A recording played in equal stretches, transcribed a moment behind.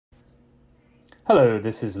Hello,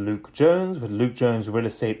 this is Luke Jones with Luke Jones Real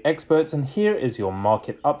Estate Experts, and here is your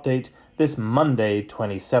market update this Monday,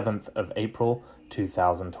 27th of April,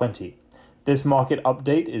 2020. This market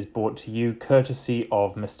update is brought to you courtesy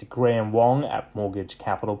of Mr. Graham Wong at Mortgage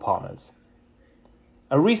Capital Partners.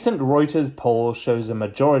 A recent Reuters poll shows a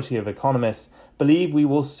majority of economists believe we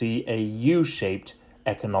will see a U-shaped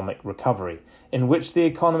economic recovery, in which the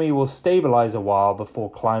economy will stabilize a while before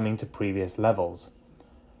climbing to previous levels.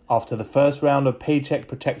 After the first round of Paycheck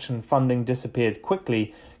Protection funding disappeared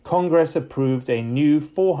quickly, Congress approved a new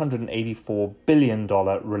 $484 billion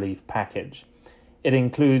relief package. It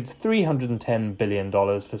includes $310 billion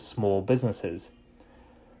for small businesses.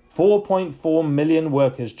 4.4 million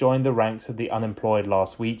workers joined the ranks of the unemployed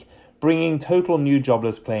last week, bringing total new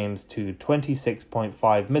jobless claims to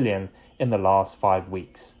 26.5 million in the last 5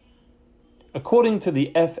 weeks. According to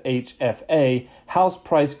the FHFA, house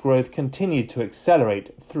price growth continued to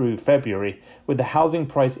accelerate through February, with the housing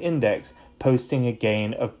price index posting a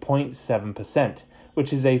gain of 0.7%,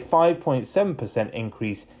 which is a 5.7%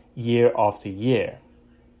 increase year after year.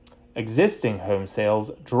 Existing home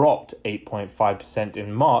sales dropped 8.5%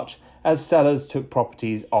 in March as sellers took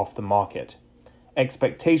properties off the market.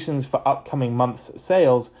 Expectations for upcoming months'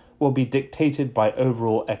 sales will be dictated by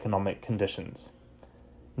overall economic conditions.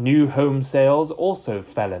 New home sales also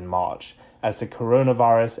fell in March as the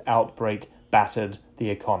coronavirus outbreak battered the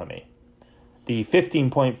economy. The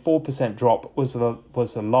 15.4% drop was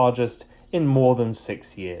the largest in more than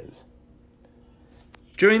 6 years.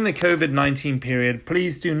 During the COVID-19 period,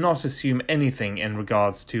 please do not assume anything in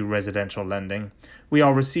regards to residential lending. We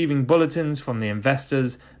are receiving bulletins from the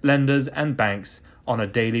investors, lenders, and banks on a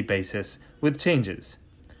daily basis with changes.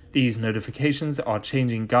 These notifications are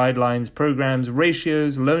changing guidelines, programs,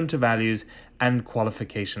 ratios, loan-to-values, and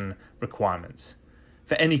qualification requirements.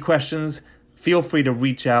 For any questions, feel free to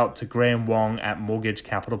reach out to Graham Wong at Mortgage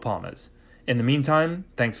Capital Partners. In the meantime,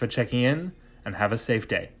 thanks for checking in and have a safe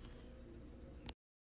day.